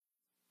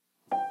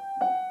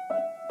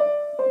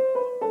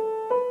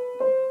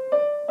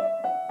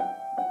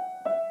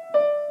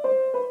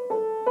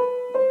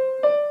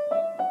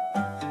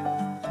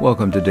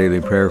Welcome to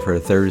Daily Prayer for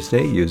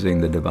Thursday,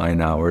 using the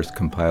Divine Hours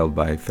compiled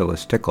by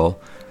Phyllis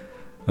Tickle,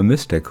 a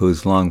mystic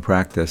whose long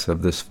practice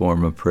of this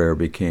form of prayer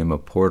became a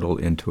portal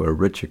into a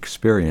rich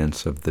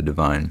experience of the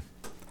divine.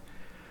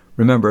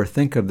 Remember,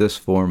 think of this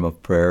form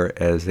of prayer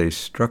as a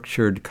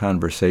structured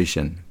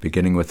conversation,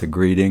 beginning with a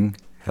greeting,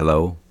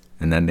 hello,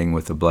 and ending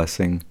with a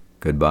blessing,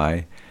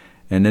 goodbye,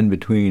 and in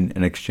between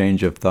an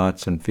exchange of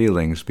thoughts and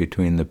feelings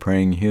between the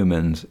praying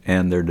humans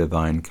and their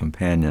divine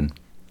companion.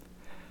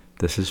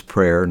 This is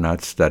prayer,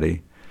 not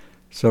study,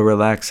 so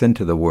relax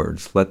into the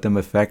words, let them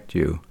affect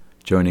you,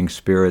 joining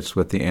spirits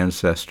with the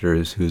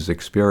ancestors whose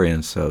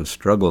experience of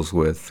struggles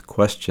with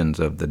questions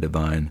of the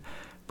divine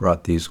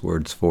brought these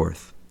words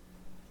forth.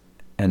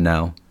 And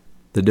now,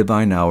 the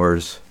Divine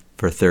Hours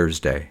for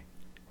Thursday.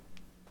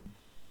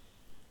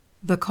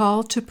 The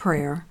call to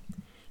prayer.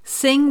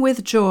 Sing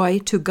with joy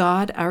to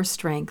God our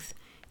strength,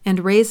 and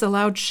raise a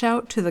loud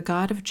shout to the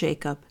God of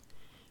Jacob.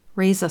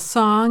 Raise a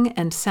song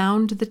and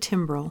sound the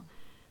timbrel,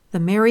 the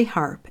merry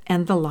harp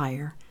and the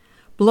lyre.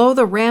 Blow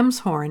the ram's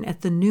horn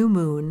at the new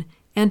moon,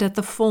 and at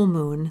the full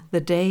moon, the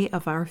day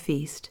of our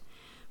feast.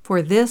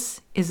 For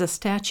this is a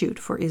statute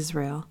for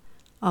Israel,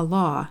 a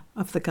law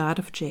of the God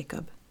of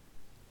Jacob.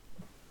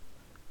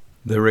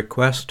 The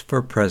request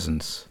for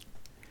presence.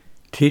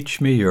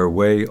 Teach me your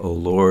way, O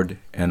Lord,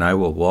 and I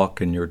will walk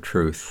in your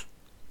truth.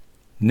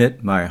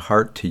 Knit my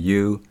heart to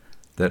you,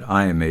 that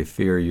I may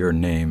fear your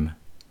name.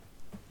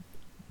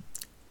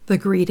 The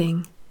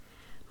greeting.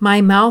 My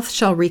mouth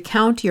shall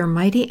recount your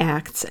mighty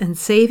acts and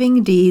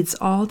saving deeds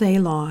all day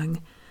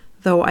long,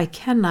 though I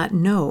cannot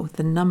know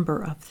the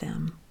number of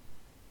them.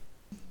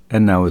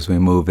 And now as we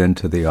move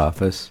into the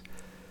office,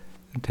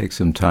 take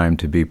some time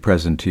to be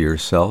present to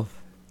yourself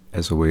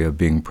as a way of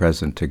being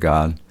present to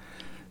God.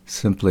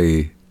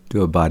 Simply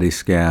do a body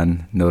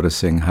scan,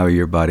 noticing how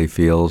your body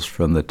feels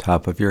from the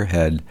top of your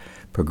head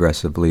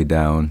progressively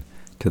down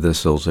to the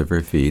soles of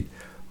your feet.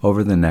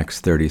 Over the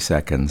next 30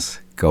 seconds,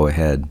 go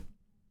ahead.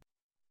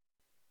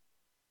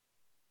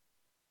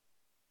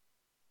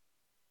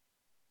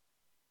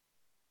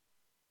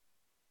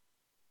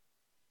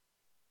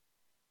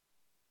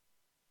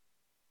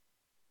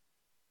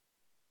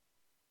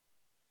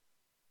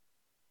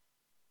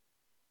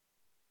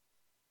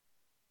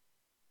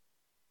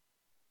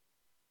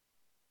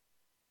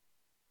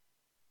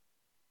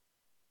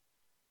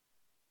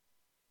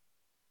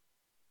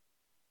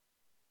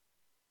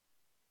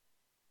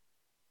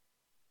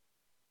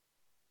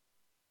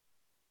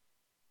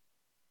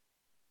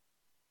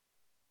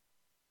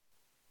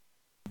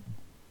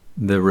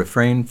 The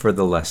refrain for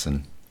the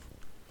lesson.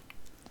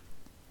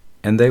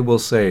 And they will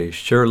say,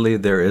 surely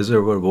there is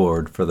a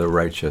reward for the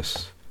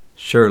righteous.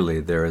 Surely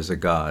there is a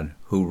God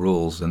who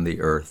rules in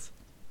the earth.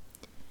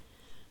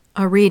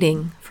 A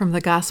reading from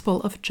the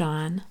Gospel of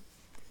John.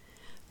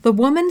 The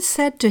woman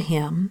said to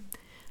him,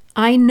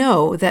 I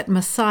know that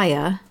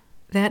Messiah,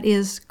 that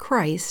is,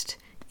 Christ,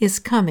 is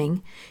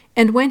coming,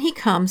 and when he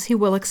comes he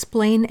will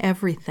explain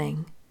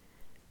everything.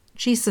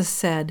 Jesus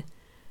said,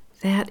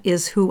 That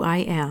is who I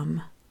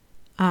am.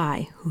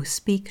 I who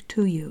speak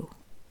to you.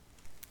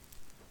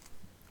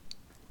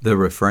 The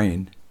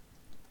refrain.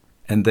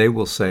 And they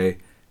will say,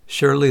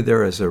 surely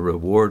there is a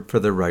reward for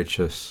the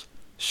righteous.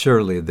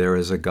 Surely there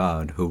is a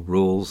God who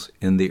rules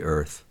in the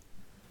earth.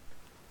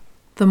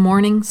 The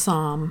Morning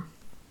Psalm.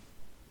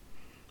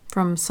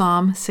 From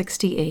Psalm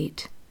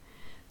 68.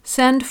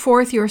 Send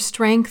forth your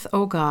strength,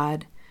 O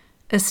God.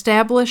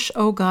 Establish,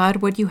 O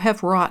God, what you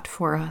have wrought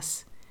for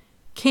us.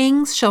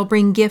 Kings shall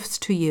bring gifts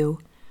to you,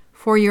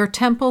 for your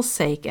temple's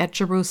sake at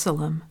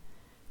Jerusalem.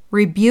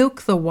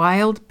 Rebuke the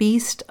wild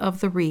beast of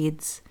the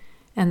reeds,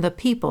 and the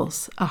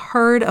peoples, a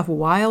herd of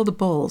wild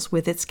bulls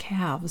with its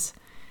calves.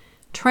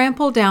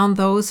 Trample down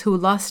those who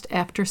lust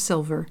after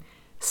silver,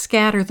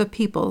 scatter the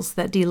peoples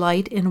that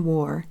delight in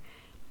war.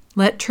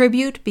 Let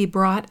tribute be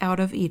brought out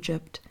of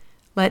Egypt.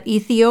 Let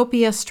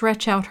Ethiopia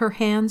stretch out her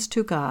hands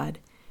to God.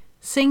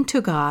 Sing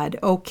to God,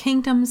 O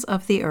kingdoms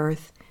of the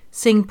earth,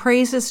 sing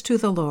praises to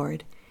the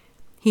Lord.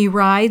 He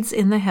rides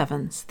in the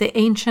heavens, the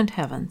ancient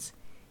heavens.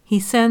 He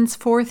sends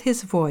forth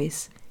his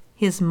voice,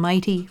 his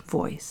mighty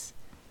voice.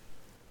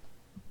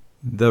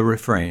 The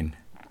refrain.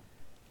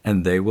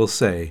 And they will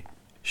say,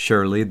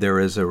 surely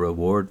there is a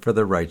reward for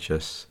the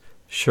righteous.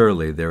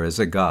 Surely there is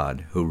a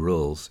God who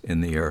rules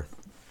in the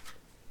earth.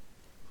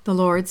 The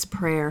Lord's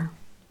Prayer.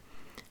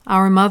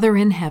 Our Mother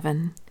in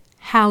heaven,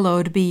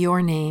 hallowed be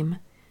your name.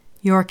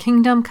 Your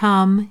kingdom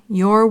come,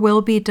 your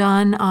will be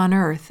done on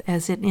earth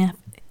as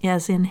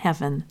in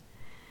heaven.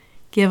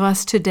 Give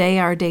us today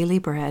our daily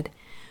bread.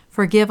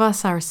 Forgive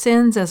us our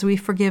sins as we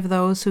forgive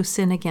those who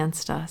sin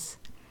against us.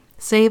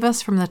 Save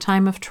us from the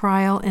time of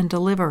trial and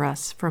deliver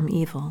us from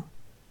evil.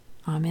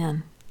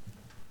 Amen.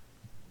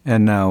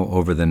 And now,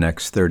 over the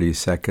next 30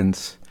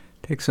 seconds,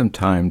 take some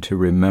time to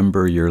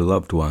remember your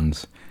loved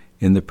ones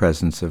in the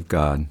presence of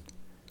God.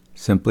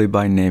 Simply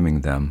by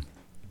naming them,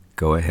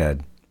 go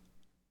ahead.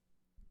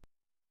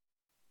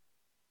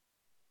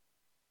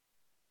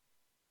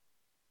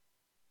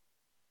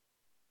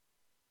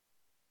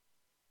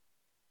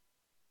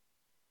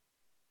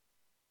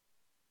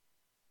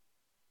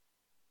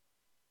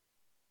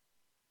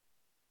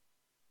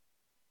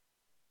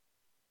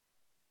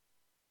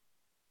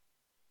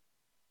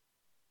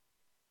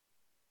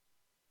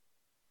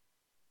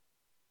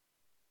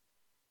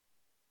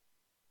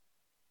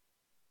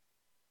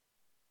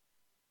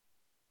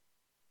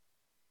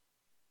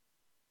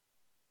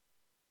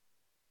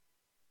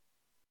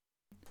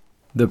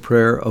 The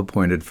prayer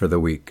appointed for the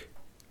week.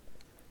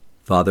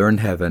 Father in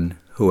heaven,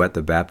 who at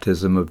the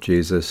baptism of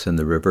Jesus in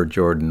the river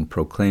Jordan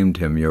proclaimed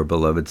him your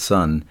beloved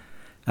Son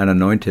and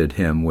anointed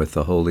him with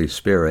the Holy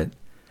Spirit,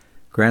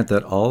 grant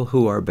that all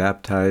who are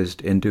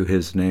baptized into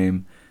his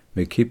name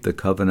may keep the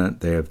covenant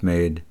they have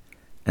made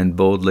and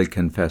boldly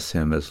confess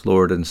him as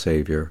Lord and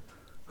Savior,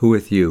 who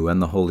with you and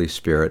the Holy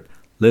Spirit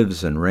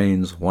lives and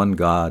reigns one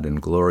God in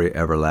glory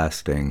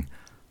everlasting.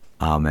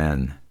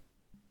 Amen.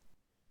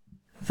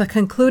 The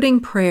concluding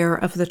prayer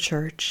of the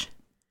Church.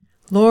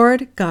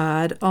 Lord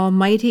God,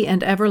 almighty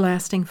and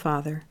everlasting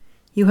Father,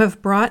 you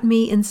have brought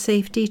me in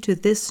safety to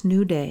this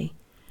new day.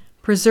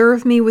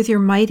 Preserve me with your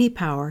mighty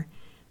power,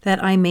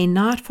 that I may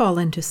not fall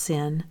into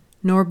sin,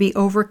 nor be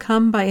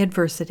overcome by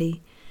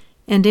adversity,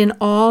 and in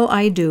all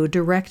I do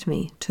direct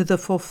me to the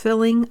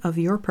fulfilling of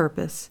your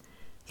purpose,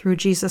 through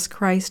Jesus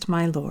Christ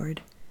my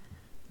Lord.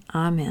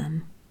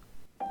 Amen.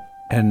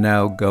 And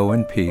now go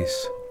in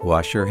peace,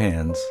 wash your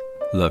hands,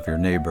 love your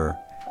neighbor.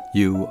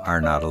 You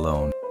are not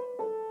alone.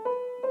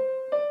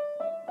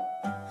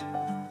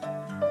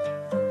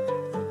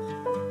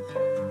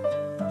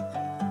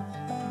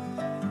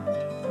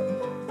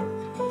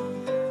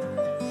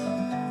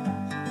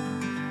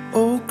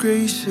 O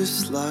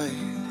gracious light,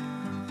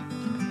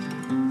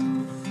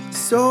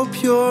 so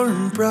pure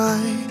and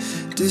bright,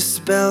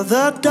 dispel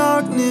the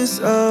darkness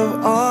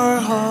of our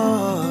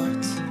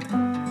hearts,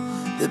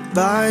 that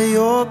by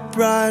your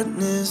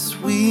brightness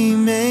we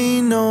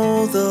may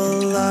know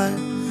the light,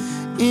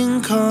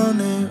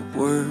 incarnate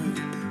Word.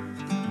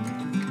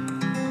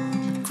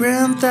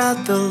 Grant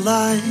that the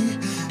light,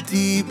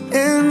 deep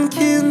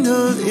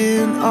enkindled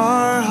in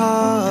our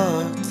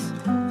hearts,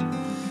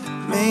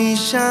 may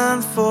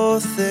shine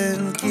forth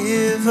and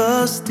give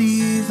us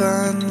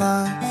divine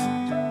life.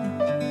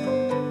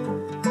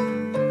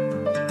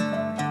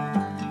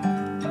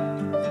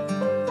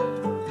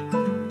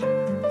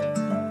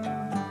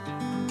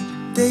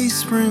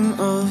 Dayspring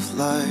of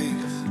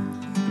life,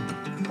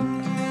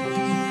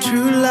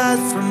 true light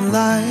from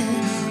light,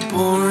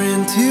 pour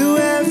into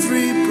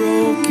every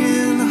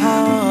broken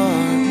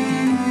heart.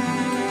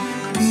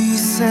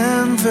 Peace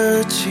and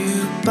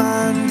virtue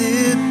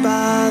binded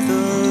by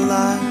the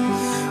light,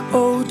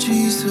 O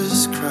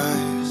Jesus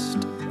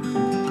Christ.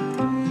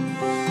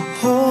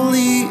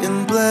 Holy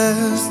and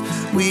blessed,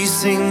 we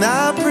sing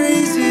thy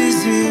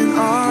praises in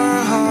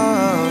our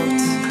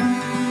hearts.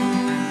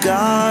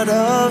 God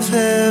of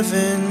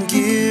heaven,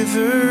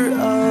 giver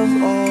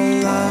of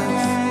all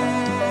life.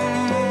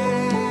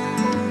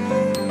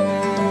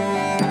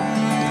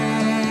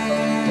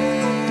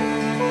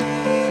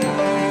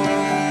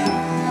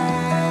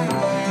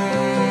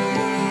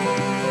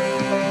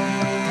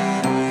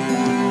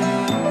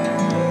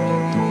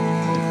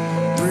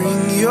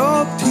 Bring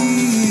your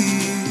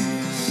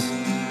peace,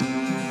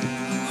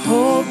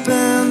 hope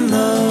and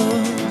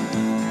love.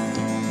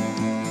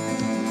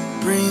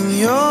 Bring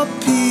your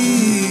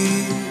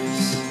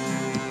peace,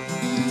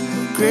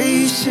 O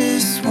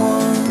gracious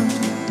one.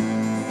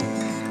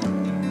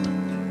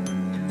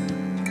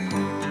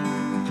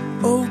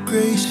 O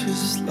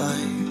gracious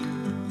light,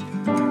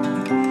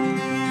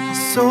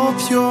 so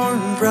pure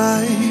and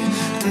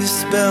bright,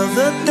 dispel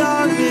the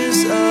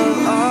darkness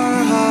of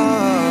our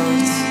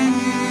hearts,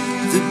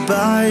 that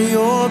by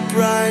your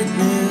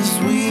brightness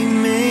we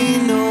may